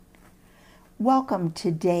Welcome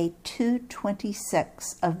to day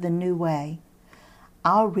 226 of the New Way.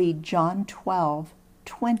 I'll read John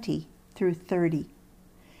 12:20 through 30.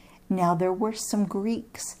 Now there were some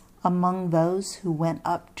Greeks among those who went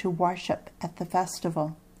up to worship at the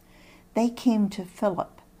festival. They came to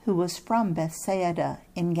Philip, who was from Bethsaida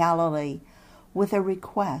in Galilee, with a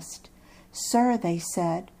request. "Sir," they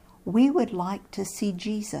said, "we would like to see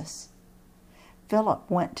Jesus."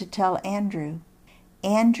 Philip went to tell Andrew.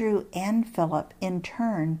 Andrew and Philip in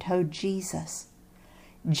turn told Jesus.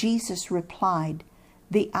 Jesus replied,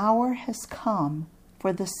 "The hour has come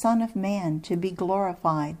for the Son of Man to be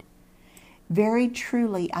glorified. Very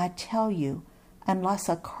truly I tell you, unless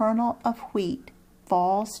a kernel of wheat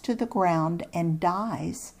falls to the ground and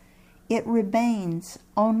dies, it remains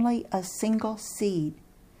only a single seed.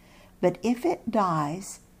 But if it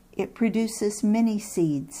dies, it produces many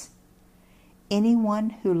seeds. Anyone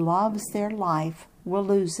who loves their life will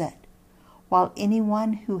lose it, while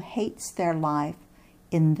anyone who hates their life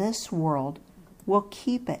in this world will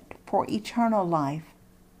keep it for eternal life.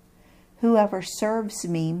 Whoever serves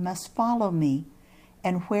me must follow me,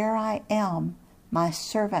 and where I am, my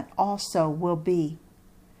servant also will be.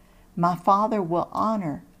 My Father will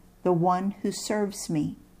honor the one who serves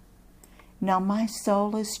me. Now my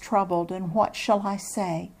soul is troubled, and what shall I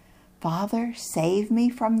say? Father, save me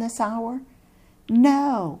from this hour?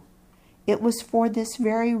 No! It was for this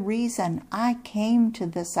very reason I came to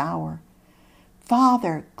this hour.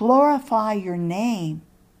 Father, glorify your name."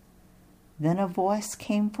 Then a voice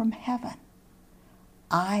came from heaven.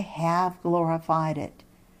 "I have glorified it,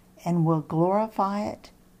 and will glorify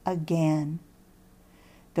it again."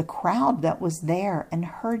 The crowd that was there and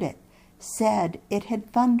heard it said it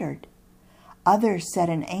had thundered. Others said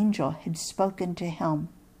an angel had spoken to him.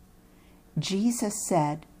 Jesus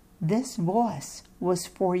said, "This voice was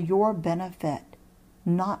for your benefit,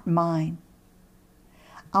 not mine."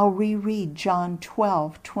 I'll reread John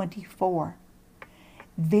 12:24.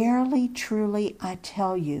 "Verily, truly, I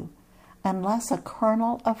tell you, unless a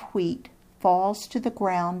kernel of wheat falls to the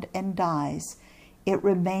ground and dies, it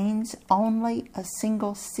remains only a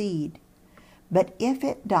single seed. But if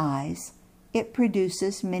it dies, it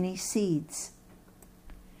produces many seeds."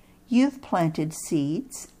 You've planted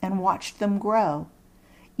seeds and watched them grow.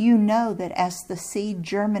 You know that as the seed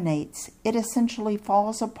germinates, it essentially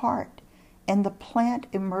falls apart, and the plant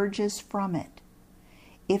emerges from it.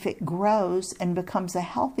 If it grows and becomes a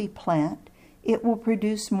healthy plant, it will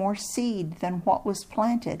produce more seed than what was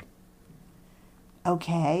planted.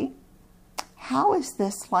 Okay, how is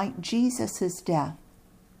this like Jesus' death?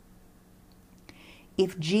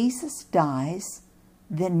 If Jesus dies,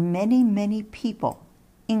 then many people,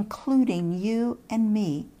 including you and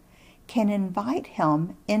me, can invite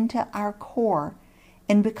him into our core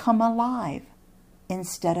and become alive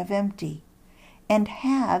instead of empty and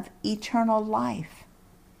have eternal life.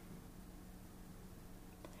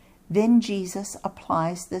 Then Jesus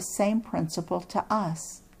applies the same principle to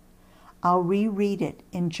us. I'll reread it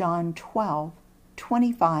in John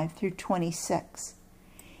 12:25 through 26.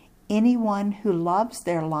 "Anyone who loves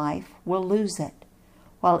their life will lose it,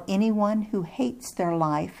 while anyone who hates their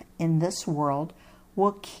life in this world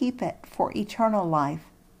will keep it for eternal life.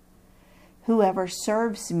 Whoever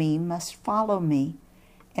serves me must follow me,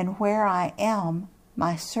 and where I am,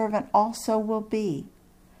 my servant also will be.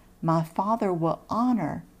 My Father will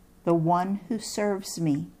honor the one who serves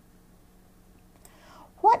me."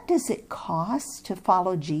 What does it cost to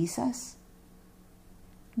follow Jesus?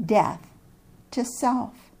 Death to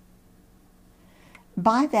self.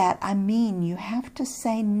 By that I mean you have to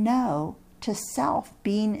say no to self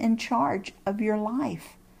being in charge of your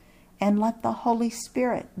life and let the Holy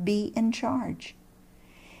Spirit be in charge.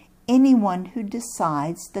 Anyone who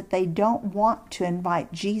decides that they don't want to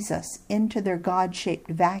invite Jesus into their God-shaped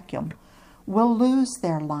vacuum will lose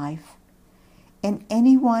their life. And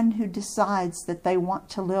anyone who decides that they want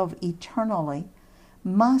to live eternally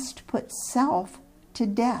must put self to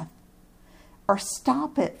death or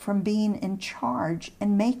stop it from being in charge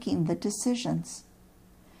and making the decisions.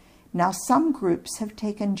 Now, some groups have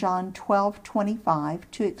taken John 12:25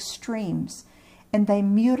 to extremes, and they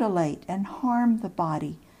mutilate and harm the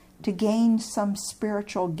body to gain some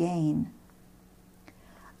spiritual gain.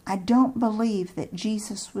 I don't believe that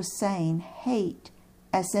Jesus was saying hate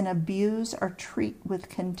as in abuse or treat with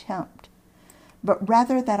contempt, but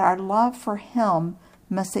rather that our love for him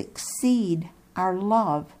must exceed our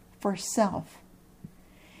love for self.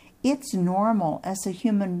 It's normal as a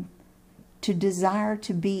human to desire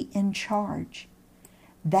to be in charge.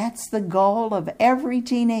 That's the goal of every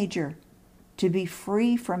teenager, to be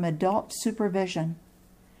free from adult supervision.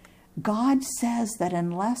 God says that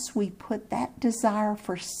unless we put that desire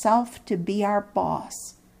for self to be our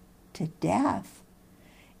boss to death,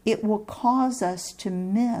 it will cause us to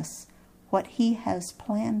miss what He has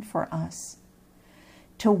planned for us.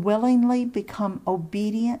 To willingly become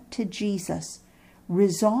obedient to Jesus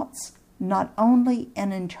results not only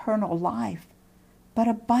in eternal life, but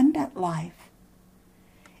abundant life.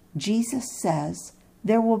 Jesus says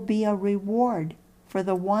there will be a reward for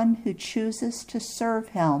the one who chooses to serve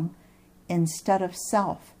Him instead of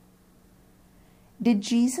self. Did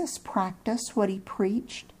Jesus practice what He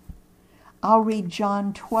preached? I'll read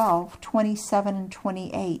John 12, 27 and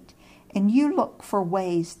 28, and you look for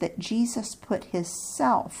ways that Jesus put His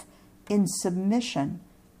self in submission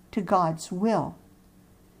to God's will.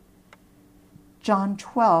 John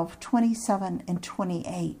 12, 27 and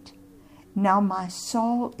 28. Now my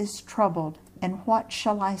soul is troubled, and what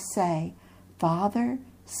shall I say? Father,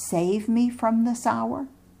 save me from this hour?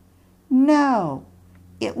 No,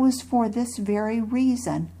 it was for this very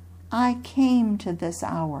reason I came to this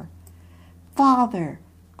hour. Father,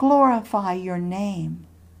 glorify your name.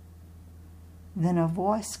 Then a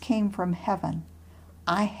voice came from heaven.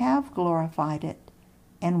 I have glorified it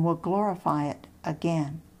and will glorify it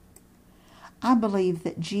again. I believe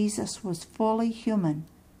that Jesus was fully human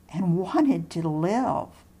and wanted to live.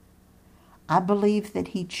 I believe that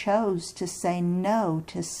He chose to say no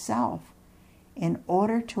to self in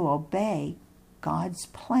order to obey God's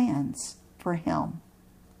plans for Him.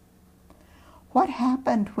 What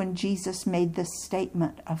happened when Jesus made this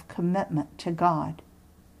statement of commitment to God?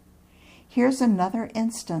 Here's another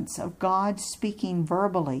instance of God speaking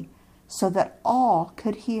verbally so that all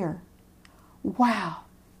could hear. Wow!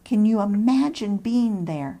 Can you imagine being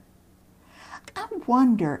there? I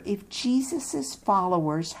wonder if Jesus'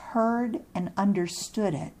 followers heard and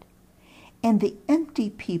understood it, and the empty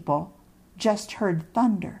people just heard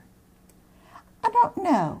thunder. I don't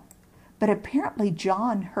know, but apparently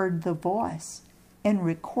John heard the voice and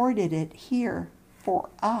recorded it here for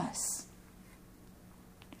us.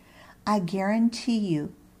 I guarantee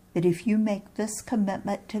you that if you make this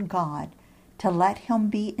commitment to God, to let Him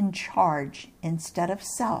be in charge instead of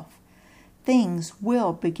self, things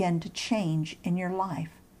will begin to change in your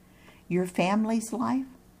life. Your family's life,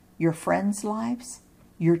 your friends' lives,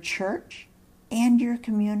 your church, and your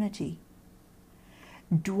community.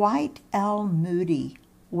 Dwight L. Moody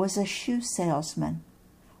was a shoe salesman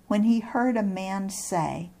when he heard a man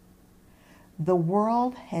say, "The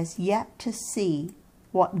world has yet to see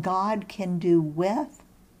what God can do with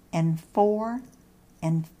and for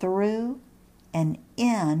and through and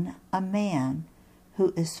in a man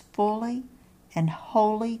who is fully and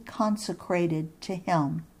wholly consecrated to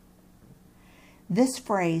Him." This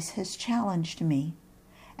phrase has challenged me,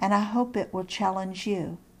 and I hope it will challenge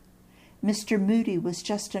you. Mr. Moody was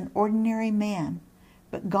just an ordinary man,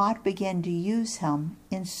 but God began to use him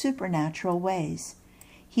in supernatural ways.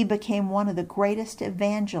 He became one of the greatest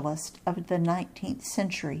evangelists of the 19th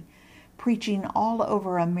century, preaching all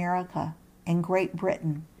over America and Great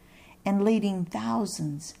Britain, and leading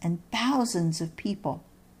thousands and thousands of people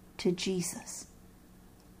to Jesus.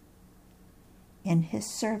 In his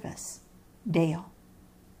service, Dale.